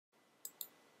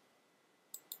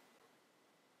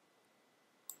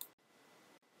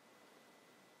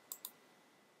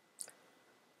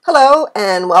Hello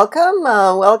and welcome.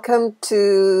 Welcome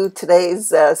to today's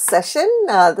session.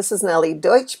 This is Nellie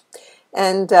Deutsch,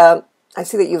 and I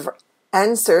see that you've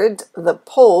answered the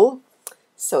poll,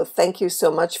 so thank you so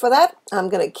much for that. I'm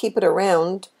going to keep it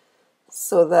around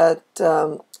so that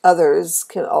others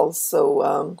can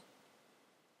also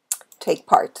take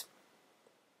part.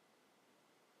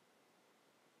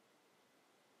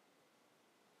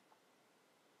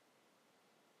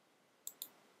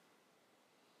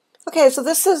 Okay, so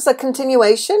this is a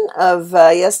continuation of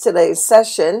yesterday's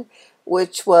session,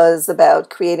 which was about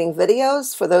creating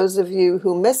videos. For those of you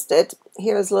who missed it,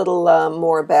 here's a little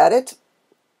more about it.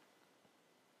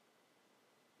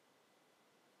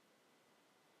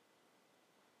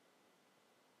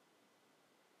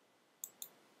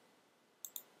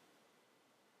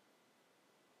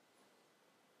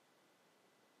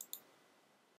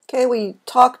 Okay, we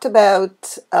talked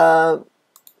about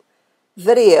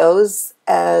videos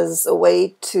as a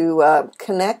way to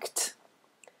connect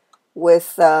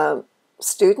with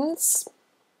students,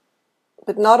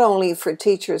 but not only for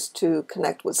teachers to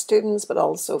connect with students, but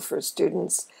also for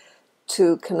students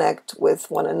to connect with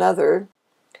one another,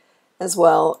 as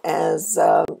well as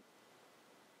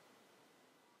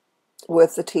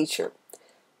with the teacher.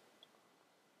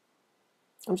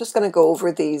 I'm just going to go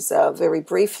over these very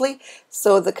briefly.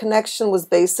 So the connection was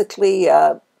basically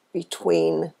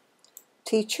between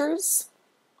teachers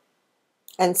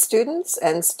and students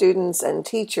and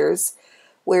teachers,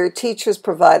 where teachers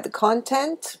provide the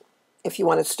content, if you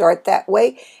want to start that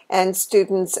way, and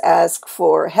students ask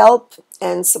for help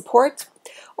and support.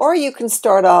 Or you can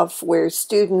start off where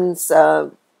students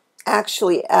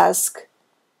actually ask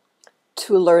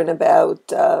to learn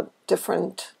about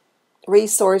different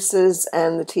resources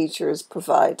and the teachers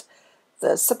provide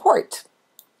the support.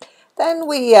 Then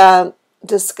we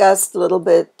discussed a little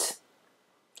bit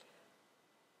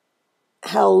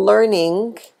how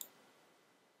learning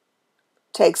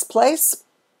takes place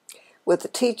with the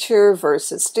teacher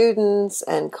versus students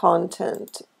and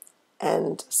content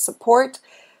and support,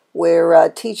 where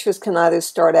teachers can either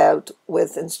start out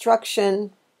with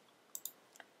instruction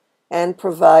and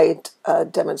provide a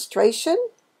demonstration,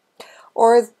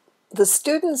 or the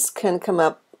students can come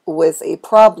up with a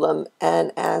problem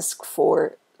and ask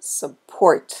for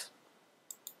support.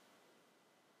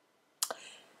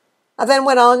 I then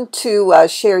went on to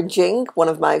share Jing, one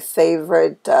of my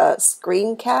favorite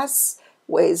screencasts,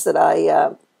 ways that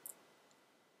I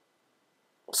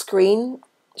screen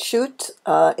shoot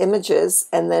images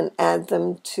and then add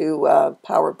them to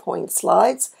PowerPoint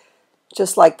slides,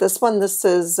 just like this one. This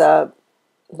is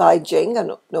by Jing. I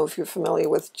don't know if you're familiar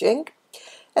with Jing.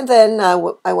 And then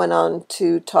I went on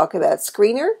to talk about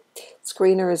Screener.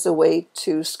 Screener is a way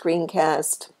to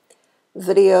screencast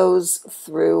videos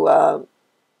through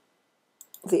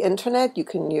the internet. You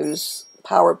can use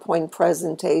PowerPoint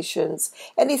presentations,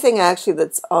 anything actually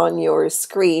that's on your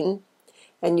screen,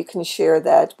 and you can share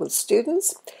that with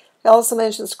students. I also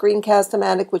mentioned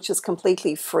Screencast-O-Matic, which is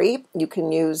completely free. You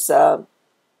can use the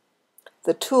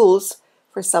tools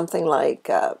for something like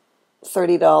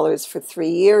 $30 for 3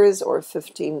 years or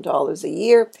 $15 a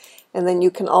year, and then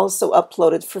you can also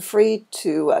upload it for free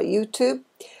to YouTube.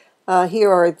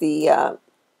 Here are the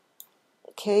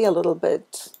a little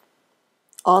bit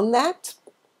on that.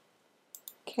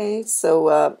 Okay,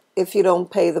 so if you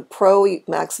don't pay the Pro,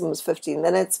 maximum is 15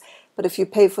 minutes, but if you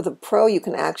pay for the Pro, you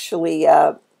can actually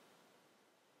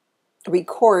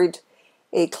record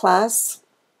a class,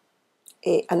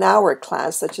 an hour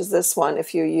class, such as this one,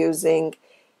 if you're using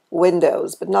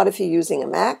Windows, but not if you're using a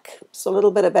Mac. So a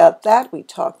little bit about that. We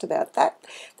talked about that.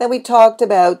 Then we talked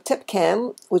about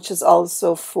TipCam, which is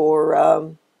also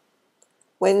for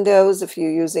Windows. If you're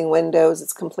using Windows,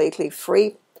 it's completely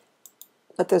free,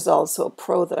 but there's also a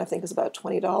Pro that I think is about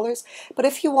 $20. But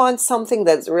if you want something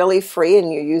that's really free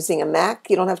and you're using a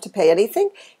Mac, you don't have to pay anything.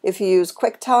 If you use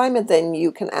QuickTime, and then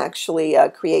you can actually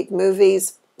create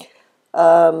movies,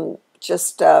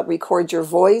 just record your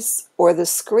voice or the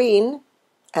screen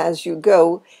as you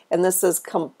go, and this is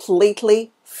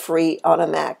completely free on a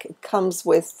Mac. It comes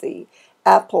with the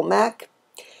Apple Mac.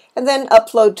 And then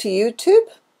upload to YouTube,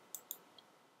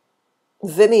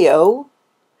 Vimeo,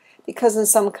 because in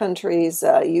some countries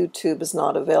YouTube is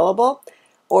not available,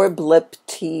 or Blip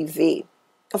TV.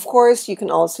 Of course, you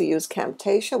can also use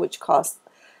Camtasia, which costs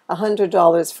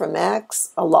 $100 for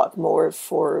Macs, a lot more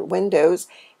for Windows,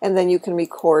 and then you can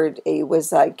record a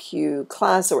WizIQ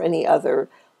class or any other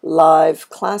live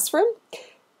classroom.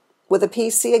 With a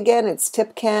PC, again, it's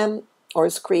TipCam or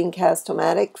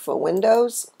Screencast-O-Matic for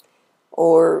Windows,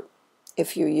 or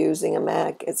if you're using a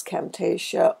Mac, it's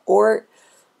Camtasia, or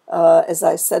as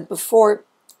I said before,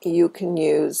 you can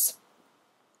use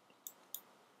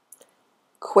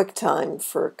QuickTime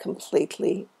for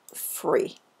completely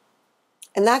free.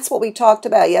 And that's what we talked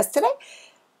about yesterday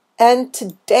and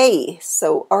today.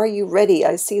 So are you ready?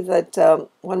 I see that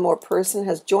one more person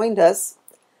has joined us.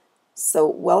 So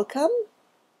welcome.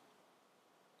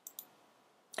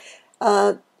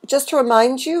 Just to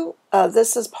remind you,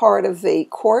 this is part of a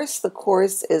course. The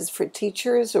course is for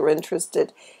teachers who are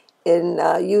interested in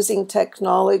using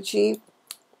technology.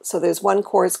 So there's one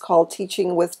course called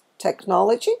Teaching with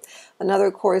Technology.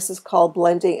 Another course is called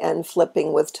Blending and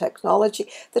Flipping with Technology.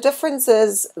 The difference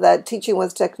is that Teaching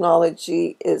with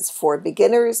Technology is for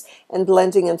beginners, and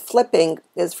Blending and Flipping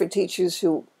is for teachers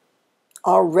who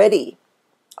already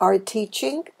are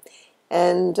teaching,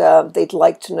 and they'd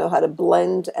like to know how to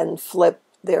blend and flip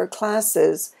their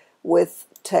classes with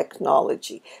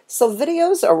technology. So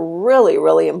videos are really,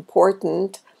 really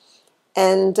important,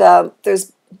 and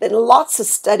there's been lots of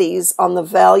studies on the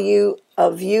value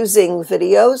of using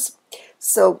videos.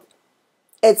 So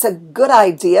it's a good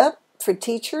idea for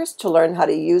teachers to learn how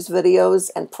to use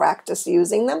videos and practice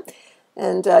using them,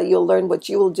 and you'll learn what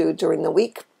you will do during the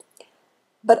week.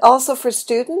 But also for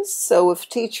students, so if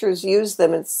teachers use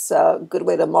them, it's a good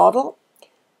way to model.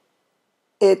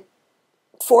 It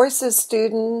forces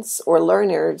students or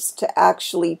learners to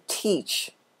actually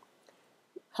teach.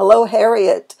 Hello,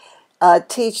 Harriet.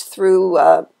 Teach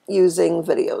through using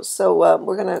videos. So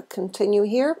we're going to continue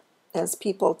here as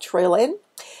people trail in.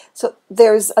 So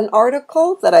there's an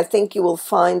article that I think you will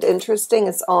find interesting.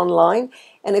 It's online.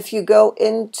 And if you go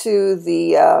into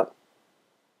the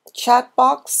chat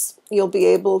box, you'll be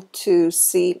able to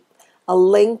see a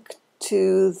link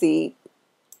to the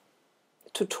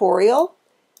tutorial.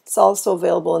 It's also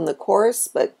available in the course,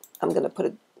 but I'm going to put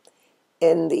it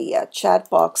in the chat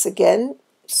box again.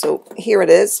 So here it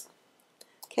is.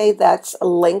 Okay, that's a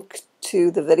link to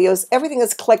the videos. Everything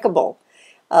is clickable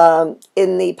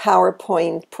in the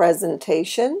PowerPoint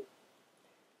presentation.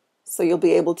 So you'll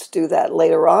be able to do that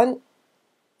later on.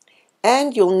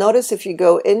 And you'll notice if you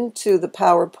go into the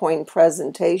PowerPoint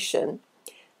presentation,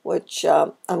 which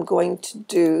I'm going to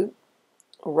do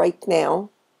right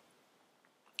now.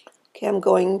 Okay, I'm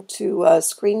going to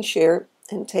screen share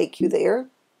and take you there.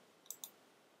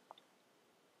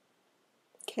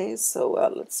 Okay, so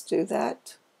let's do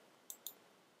that.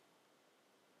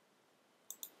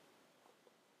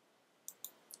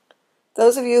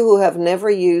 Those of you who have never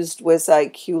used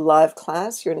WizIQ Live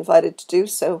Class, you're invited to do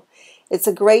so. It's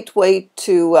a great way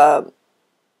to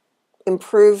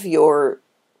improve your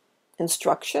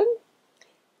instruction,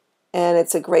 and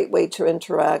it's a great way to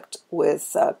interact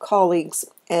with colleagues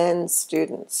and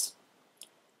students.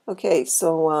 Okay,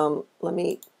 so let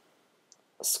me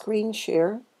screen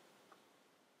share.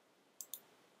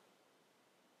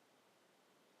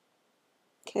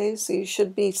 Okay, so you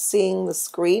should be seeing the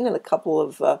screen in a couple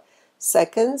of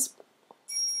seconds.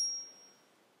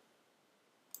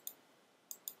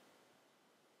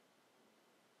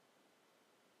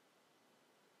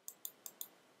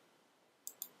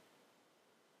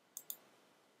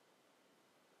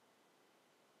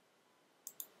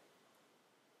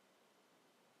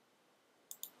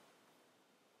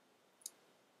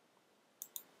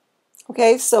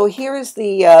 Okay, so here is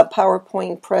the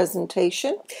PowerPoint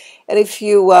presentation, and if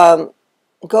you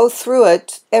go through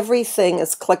it, everything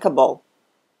is clickable.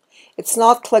 It's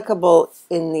not clickable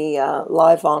in the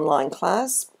live online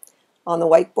class on the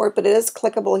whiteboard, but it is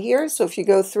clickable here. So if you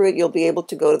go through it, you'll be able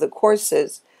to go to the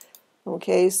courses.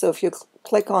 Okay, so if you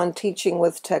click on Teaching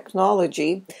with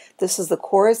Technology, this is the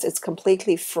course. It's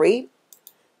completely free.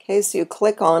 Okay, so you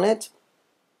click on it,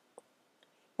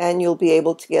 and you'll be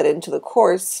able to get into the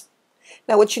course.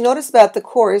 Now, what you notice about the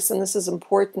course, and this is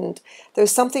important,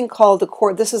 there's something called the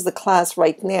course. This is the class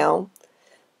right now.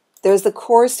 There's the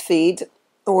course feed,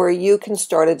 or you can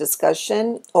start a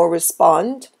discussion or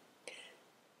respond.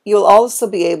 You'll also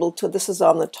be able to, this is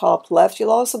on the top left,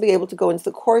 you'll also be able to go into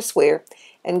the courseware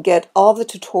and get all the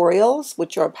tutorials,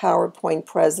 which are PowerPoint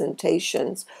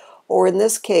presentations, or in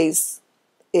this case,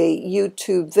 a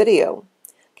YouTube video.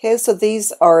 Okay, so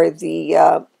these are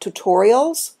the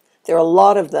tutorials. There are a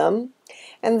lot of them.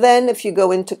 And then if you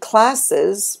go into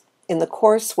classes in the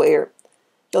courseware,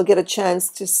 you'll get a chance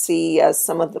to see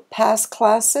some of the past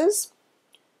classes.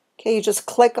 Okay, you just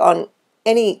click on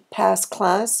any past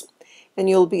class and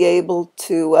you'll be able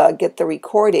to get the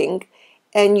recording,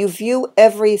 and you view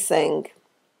everything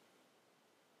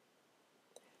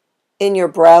in your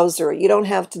browser. You don't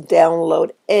have to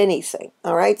download anything.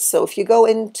 All right, so if you go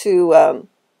into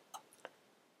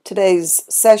today's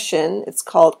session, it's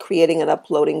called Creating and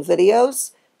Uploading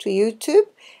Videos to YouTube,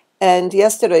 And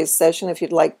yesterday's session, if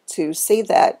you'd like to see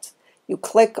that, you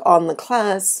click on the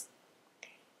class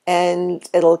and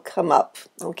it'll come up.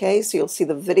 Okay, so you'll see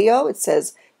the video. It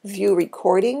says view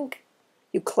recording.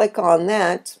 You click on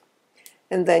that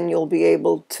and then you'll be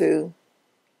able to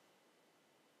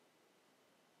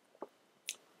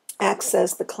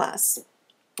access the class.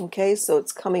 Okay, so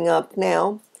it's coming up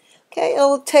now. Okay,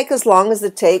 it'll take as long as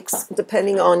it takes,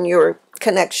 depending on your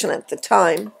connection at the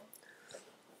time.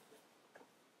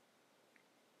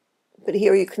 But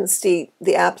here you can see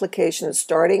the application is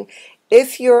starting.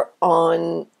 If you're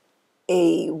on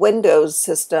a Windows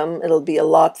system, it'll be a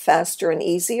lot faster and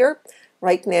easier.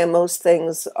 Right now, most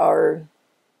things are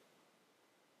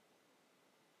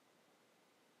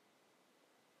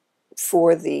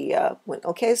for the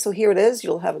okay, so here it is.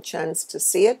 You'll have a chance to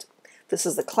see it. This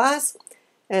is the class,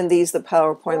 and these are the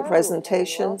PowerPoint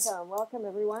presentations. Welcome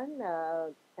everyone,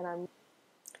 and I'm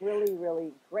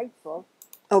really grateful.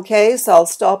 Okay, so I'll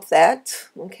stop that.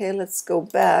 Okay, let's go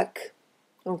back.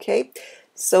 Okay,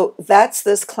 so that's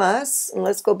this class, and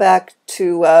let's go back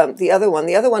to the other one.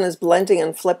 The other one is Blending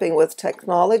and Flipping with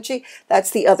Technology.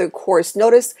 That's the other course.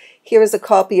 Notice here is a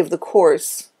copy of the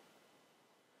course.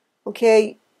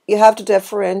 Okay, you have to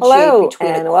differentiate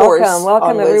between a course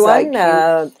on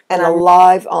WizIQ and a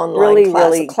live online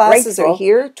class. The classes are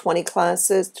here, 20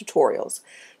 classes, tutorials.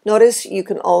 Notice you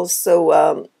can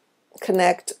also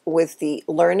connect with the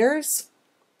learners.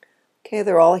 Okay,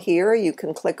 they're all here. You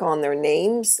can click on their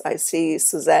names. I see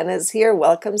Susanna's here.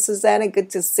 Welcome, Susanna. Good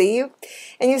to see you.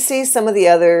 And you see some of the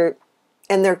other,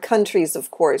 and their countries,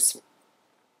 of course.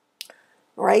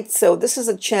 All right, so this is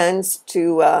a chance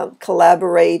to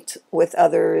collaborate with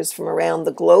others from around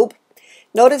the globe.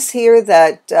 Notice here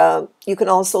that you can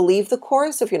also leave the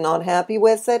course if you're not happy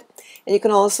with it. And you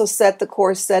can also set the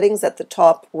course settings at the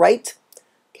top right.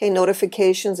 Okay,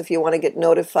 notifications if you want to get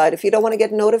notified. If you don't want to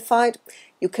get notified,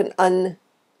 you can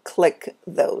unclick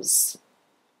those.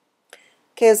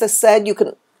 Okay, as I said,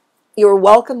 you're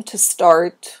welcome to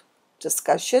start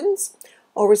discussions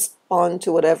or respond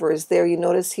to whatever is there. You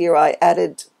notice here I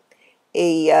added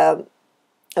a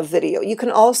video. You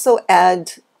can also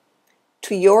add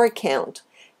to your account.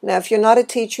 Now, if you're not a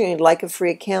teacher and you'd like a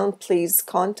free account, please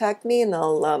contact me and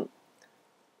I'll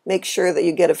make sure that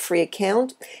you get a free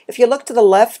account. If you look to the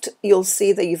left, you'll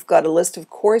see that you've got a list of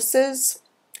courses,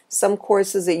 some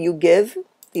courses that you give.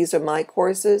 These are my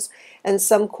courses, and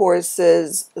some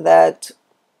courses that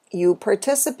you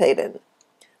participate in.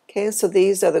 Okay, so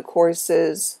these are the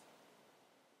courses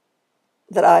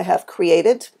that I have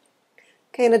created.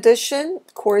 Okay, in addition,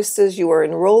 courses you are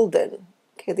enrolled in.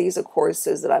 Okay, these are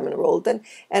courses that I'm enrolled in,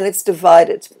 and it's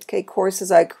divided. Okay,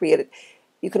 courses I created.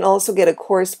 You can also get a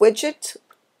course widget,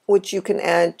 which you can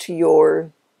add to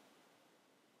your,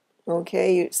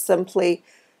 okay, you simply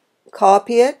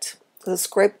copy it, the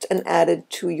script, and add it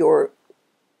to your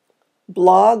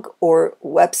blog or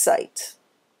website.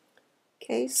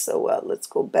 Okay, so let's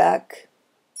go back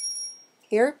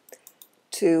here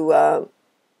to,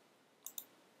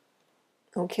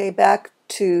 back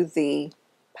to the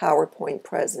PowerPoint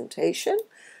presentation.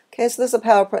 Okay, so this is a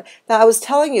PowerPoint. Now, I was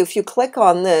telling you, if you click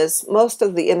on this, most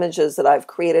of the images that I've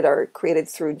created are created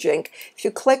through Jink. If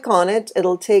you click on it,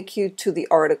 it'll take you to the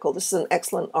article. This is an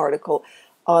excellent article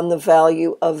on the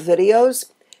value of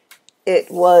videos.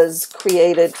 It was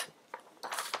created,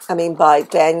 by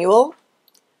Daniel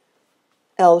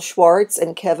L. Schwartz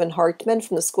and Kevin Hartman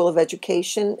from the School of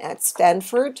Education at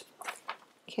Stanford.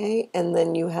 Okay, and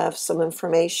then you have some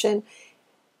information.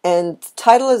 And the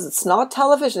title is, it's not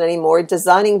television anymore,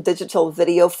 Designing Digital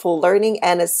Video for Learning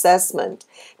and Assessment.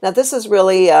 Now this is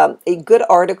really a good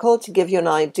article to give you an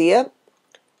idea.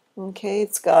 Okay,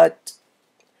 it's got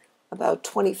about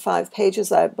 25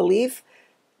 pages, I believe.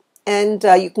 And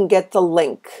you can get the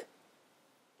link.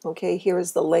 Okay, here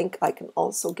is the link. I can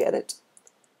also get it.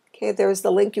 Okay, there's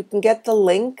the link. You can get the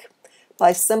link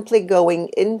by simply going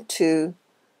into,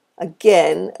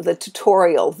 again, the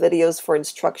tutorial videos for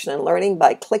instruction and learning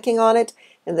by clicking on it,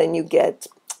 and then you get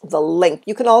the link.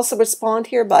 You can also respond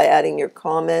here by adding your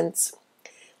comments.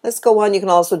 Let's go on. You can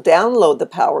also download the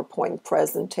PowerPoint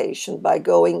presentation by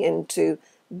going into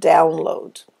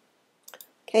download.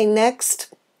 Okay,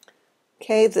 next.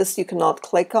 Okay, this you cannot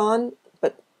click on,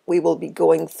 but we will be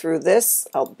going through this.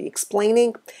 I'll be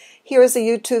explaining. Here is a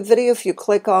YouTube video. If you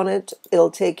click on it, it'll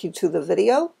take you to the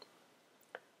video.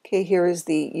 Okay, here is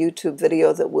the YouTube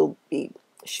video that we'll be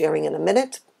sharing in a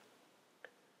minute.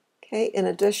 Okay, in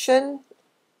addition,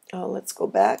 let's go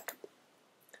back.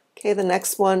 Okay, the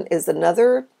next one is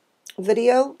another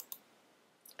video.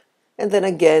 And then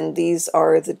again, these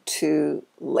are the two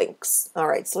links. All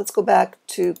right, so let's go back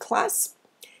to class.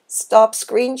 Stop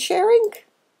screen sharing.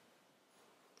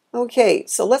 Okay,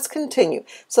 so let's continue.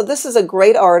 So this is a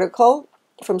great article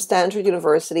from Stanford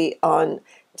University on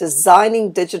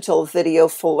designing digital video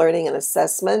for learning and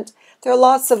assessment. There are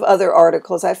lots of other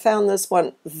articles. I found this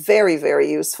one very,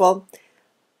 very useful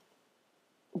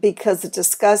because it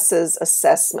discusses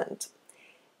assessment.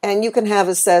 And you can have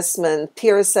assessment,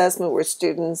 peer assessment, where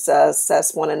students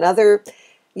assess one another.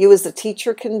 You as a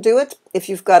teacher can do it. If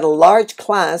you've got a large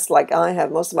class, like I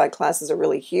have, most of my classes are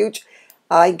really huge,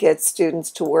 I get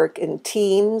students to work in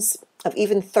teams of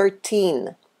even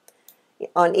 13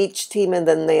 on each team, and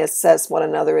then they assess one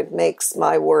another. It makes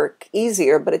my work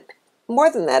easier, but more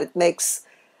than that, it makes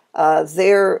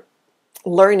their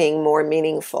learning more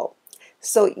meaningful.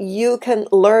 So you can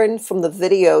learn from the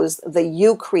videos that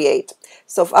you create.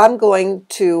 So if I'm going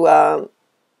to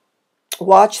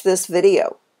watch this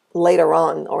video later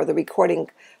on, or the recording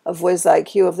of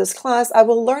WizIQ of this class, I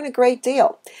will learn a great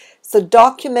deal. So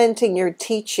documenting your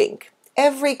teaching.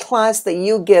 Every class that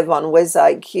you give on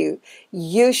WizIQ,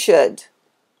 you should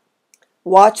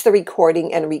watch the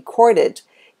recording and record it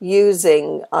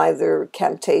using either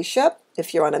Camtasia,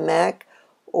 if you're on a Mac,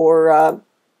 or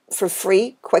for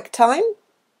free, QuickTime.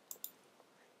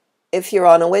 If you're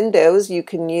on a Windows, you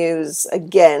can use,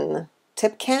 again,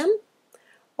 TipCam,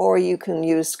 or you can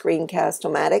use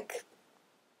Screencast-O-Matic,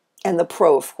 and the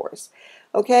Pro, of course.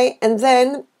 Okay, and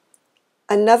then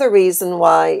another reason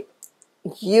why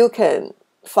you can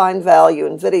find value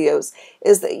in videos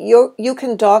is that you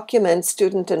can document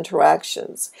student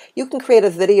interactions. You can create a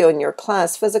video in your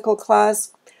class, physical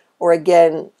class, or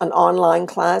again, an online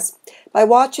class, by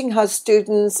watching how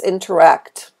students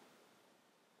interact.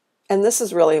 And this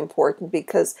is really important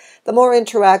because the more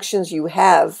interactions you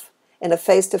have in a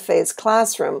face-to-face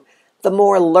classroom, the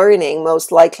more learning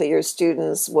most likely your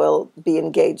students will be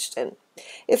engaged in.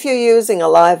 If you're using a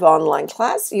live online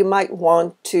class, you might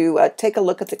want to take a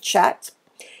look at the chat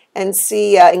and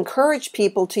see, encourage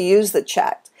people to use the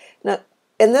chat. Now,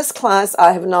 in this class,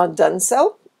 I have not done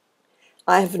so.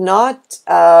 I have not,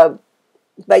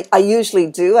 but I usually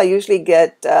do. I usually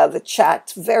get the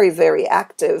chat very, very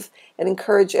active and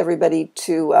encourage everybody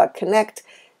to connect,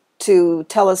 to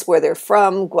tell us where they're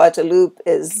from. Guadalupe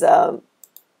is a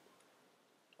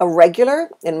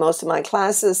regular in most of my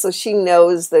classes, so she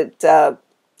knows that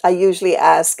I usually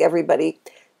ask everybody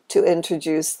to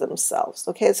introduce themselves.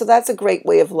 Okay, so that's a great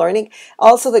way of learning.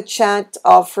 Also, the chat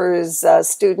offers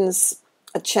students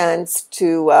a chance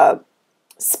to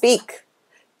speak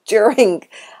during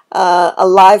a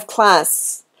live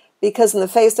class, because in the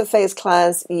face-to-face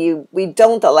class, we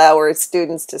don't allow our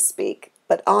students to speak.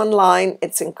 But online,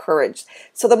 it's encouraged.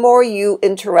 So the more you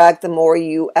interact, the more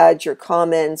you add your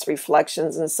comments,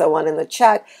 reflections, and so on in the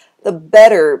chat, the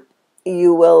better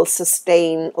you will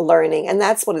sustain learning. And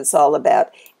that's what it's all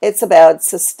about. It's about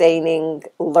sustaining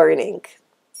learning.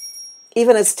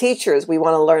 Even as teachers, we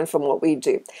want to learn from what we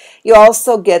do. You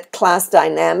also get class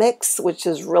dynamics, which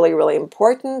is really, really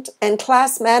important, and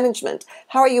class management.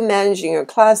 How are you managing your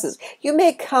classes? You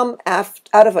may come out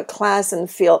of a class and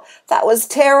feel, that was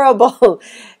terrible,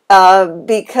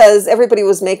 because everybody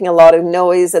was making a lot of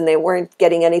noise and they weren't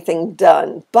getting anything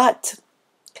done. But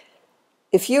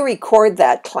if you record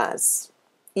that class,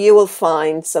 you will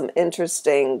find some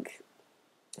interesting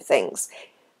things.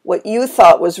 What you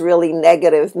thought was really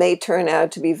negative may turn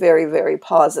out to be very, very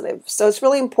positive. So it's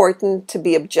really important to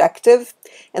be objective,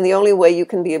 and the only way you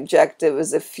can be objective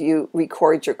is if you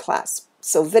record your class.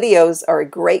 So videos are a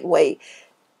great way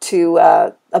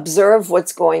to observe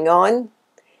what's going on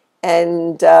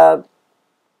and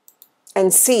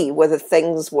see whether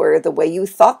things were the way you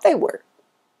thought they were.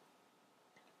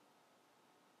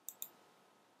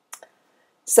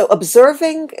 So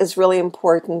observing is really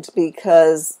important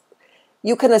because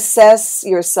you can assess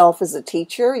yourself as a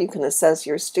teacher, you can assess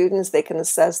your students, they can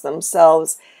assess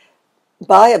themselves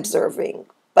by observing,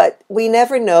 but we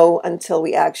never know until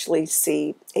we actually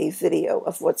see a video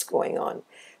of what's going on.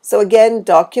 So again,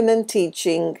 document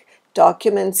teaching,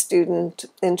 document student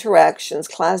interactions,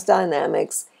 class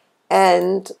dynamics,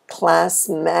 and class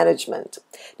management.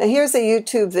 Now here's a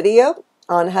YouTube video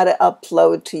on how to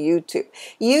upload to YouTube.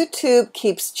 YouTube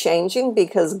keeps changing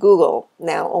because Google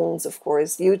now owns, of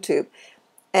course, YouTube.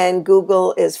 And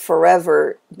Google is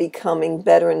forever becoming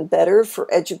better and better for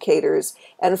educators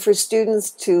and for students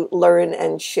to learn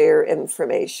and share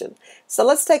information. So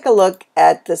let's take a look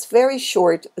at this very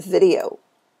short video,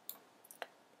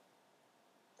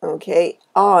 okay,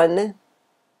 on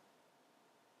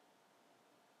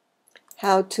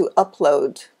how to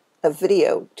upload a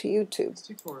video to YouTube. This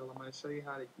tutorial, I'm going to show you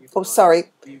how to utilize Oh,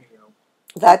 sorry. Vimeo.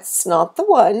 That's not the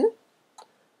one.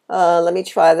 Let me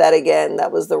try that again.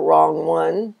 That was the wrong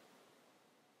one.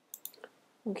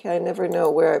 Okay, I never know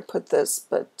where I put this,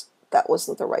 but that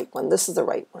wasn't the right one. This is the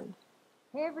right one.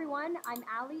 Hey everyone, I'm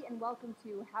Allie and welcome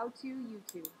to How To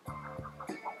YouTube.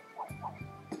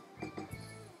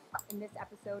 In this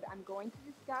episode, I'm going to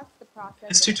discuss the process. In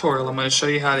this tutorial, I'm going to show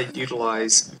you how to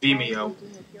utilize Vimeo.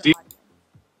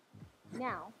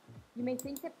 Now, you may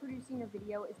think that producing your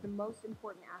video is the most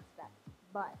important aspect,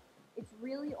 but it's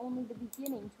really only the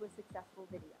beginning to a successful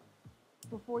video.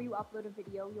 Before you upload a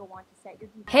video, you'll want to set your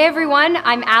default. Hey everyone,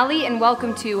 I'm Allie and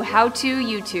welcome to How To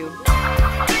YouTube.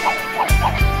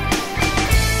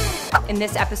 In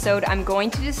this episode, I'm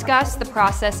going to discuss the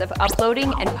process of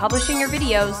uploading and publishing your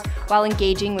videos while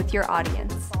engaging with your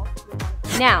audience.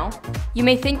 Now, you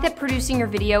may think that producing your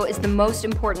video is the most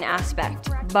important aspect,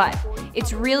 but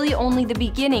it's really only the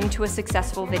beginning to a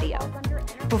successful video.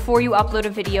 Before you upload a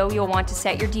video, you'll want to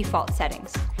set your default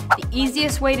settings. The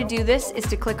easiest way to do this is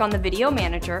to click on the Video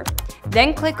Manager,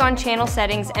 then click on Channel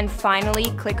Settings, and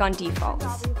finally click on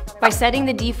Defaults. By setting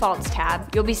the Defaults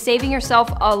tab, you'll be saving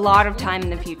yourself a lot of time in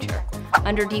the future.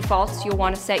 Under Defaults, you'll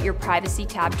want to set your Privacy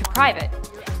tab to Private.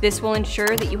 This will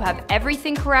ensure that you have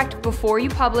everything correct before you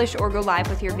publish or go live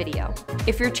with your video.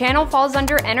 If your channel falls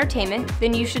under Entertainment,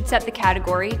 then you should set the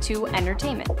category to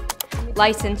Entertainment.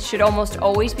 License should almost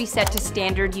always be set to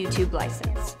Standard YouTube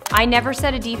License. I never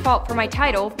set a default for my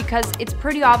title because it's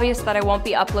pretty obvious that I won't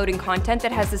be uploading content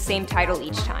that has the same title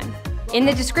each time. In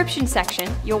the description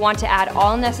section, you'll want to add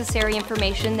all necessary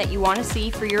information that you want to see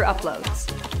for your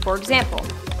uploads. For example,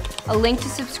 a link to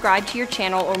subscribe to your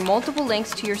channel or multiple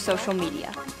links to your social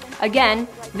media. Again,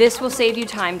 this will save you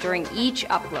time during each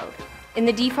upload. In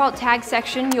the default tag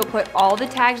section, you'll put all the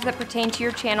tags that pertain to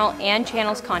your channel and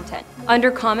channel's content.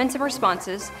 Under comments and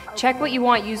responses, check what you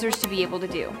want users to be able to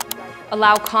do.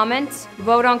 Allow comments,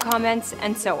 vote on comments,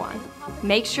 and so on.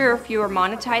 Make sure if you are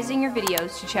monetizing your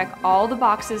videos to check all the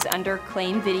boxes under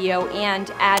Claim Video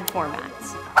and Ad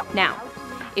Formats. Now,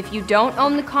 if you don't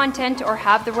own the content or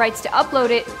have the rights to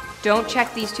upload it, don't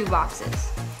check these two boxes.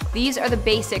 These are the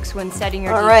basics when setting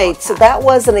your default Alright, so tab. that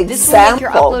was an This will make your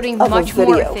example uploading of a much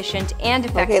more video. efficient and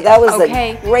effective. Okay, that was a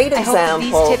great I hope that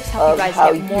example these tips help of you guys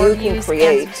how get more you can views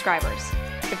create and subscribers.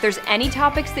 If there's any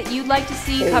topics that you'd like to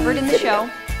see covered in the video. show,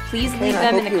 please leave And I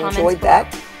them in hope the you comments enjoyed below.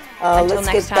 that. Until Let's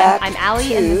next get time, back I'm Allie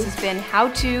to and this has been How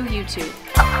To YouTube.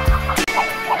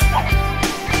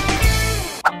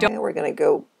 Okay, we're going to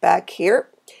go back here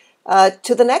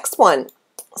to the next one.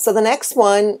 So the next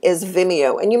one is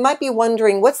Vimeo. And you might be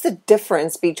wondering, what's the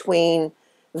difference between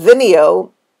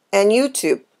Vimeo and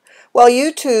YouTube? Well,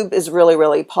 YouTube is really,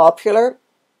 really popular,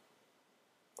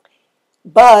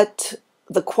 but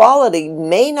the quality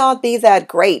may not be that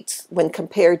great when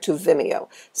compared to Vimeo.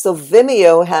 So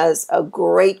Vimeo has a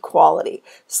great quality.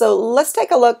 So let's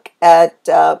take a look at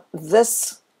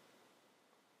this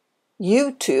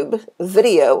YouTube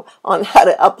video on how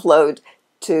to upload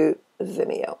to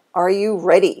Vimeo. Are you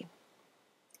ready?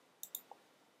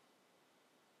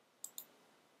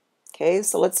 Okay,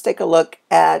 so let's take a look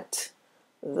at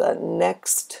the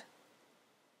next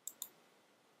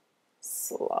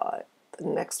slide. The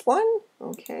next one.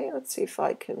 Okay, let's see if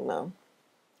I can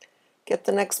get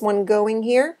the next one going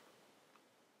here.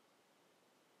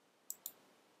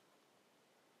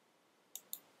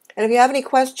 And if you have any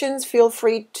questions, feel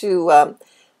free to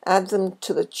add them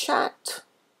to the chat.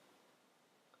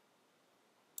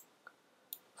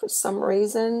 For some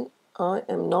reason, I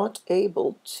am not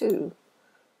able to.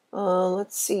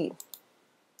 Let's see.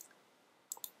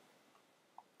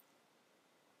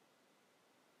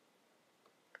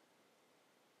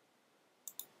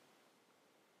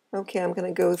 Okay, I'm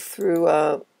going to go through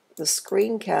the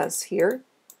screencast here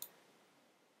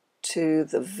to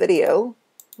the video.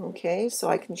 Okay, so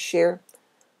I can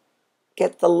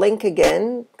get the link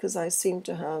again because I seem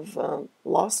to have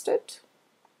lost it.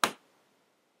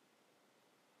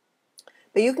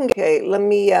 But you can, okay, let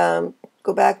me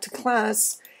go back to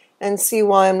class and see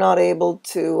why I'm not able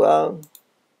to,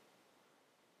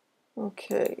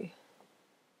 okay.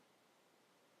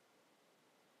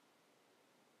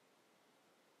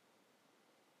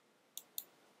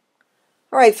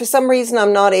 All right, for some reason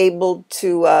I'm not able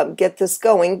to get this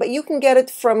going, but you can get it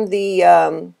from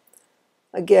the,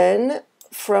 again,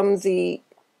 from the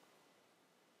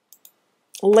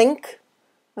link,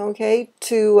 okay,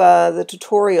 to the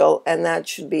tutorial, and that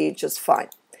should be just fine.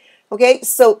 Okay,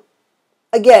 so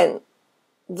again,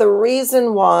 the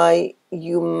reason why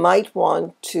you might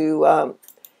want to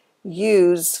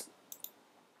use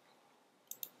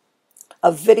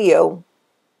a video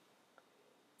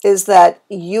is that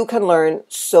you can learn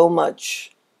so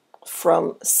much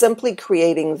from simply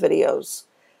creating videos.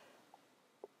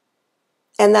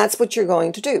 And that's what you're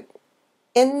going to do.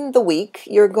 In the week,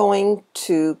 you're going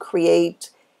to create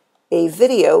a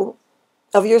video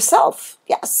of yourself.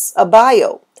 Yes, a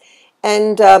bio.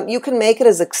 And you can make it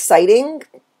as exciting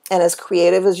and as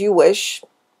creative as you wish,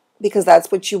 because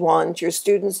that's what you want your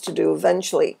students to do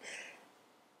eventually.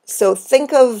 So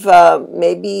think of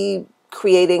maybe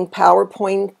creating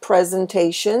PowerPoint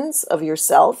presentations of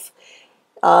yourself.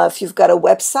 If you've got a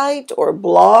website or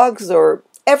blogs or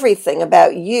everything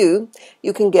about you,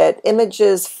 you can get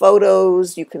images,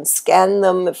 photos, you can scan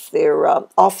them if they're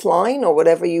offline or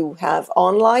whatever you have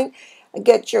online.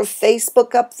 Get your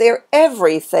Facebook up there,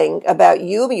 everything about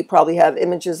you. You probably have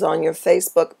images on your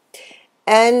Facebook.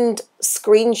 And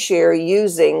screen share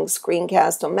using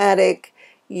Screencast-O-Matic,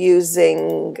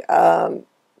 using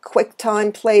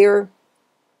QuickTime Player,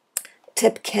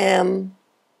 TipCam,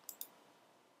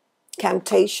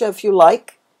 Camtasia if you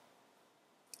like,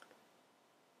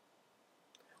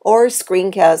 or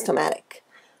Screencast-O-Matic.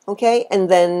 Okay, and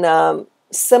then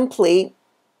simply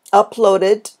upload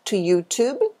it to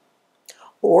YouTube,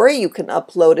 or you can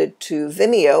upload it to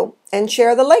Vimeo and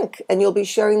share the link. And you'll be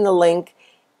sharing the link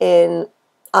in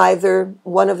either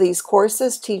one of these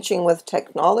courses, Teaching with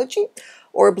Technology,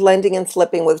 or Blending and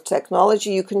Flipping with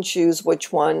Technology. You can choose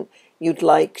which one you'd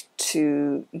like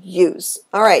to use.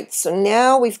 All right, so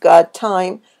now we've got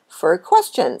time for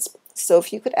questions. So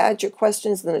if you could add your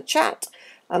questions in the chat,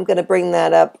 I'm going to bring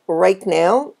that up right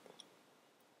now.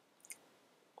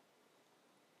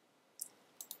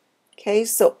 Okay,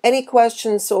 so any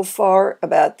questions so far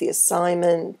about the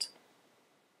assignment?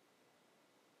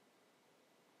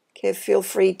 Okay, feel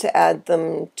free to add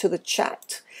them to the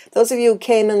chat. Those of you who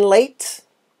came in late,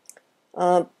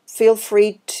 feel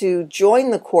free to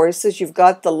join the courses. You've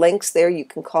got the links there. You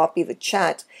can copy the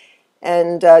chat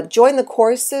and join the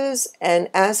courses and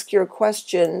ask your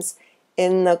questions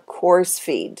in the course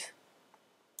feed.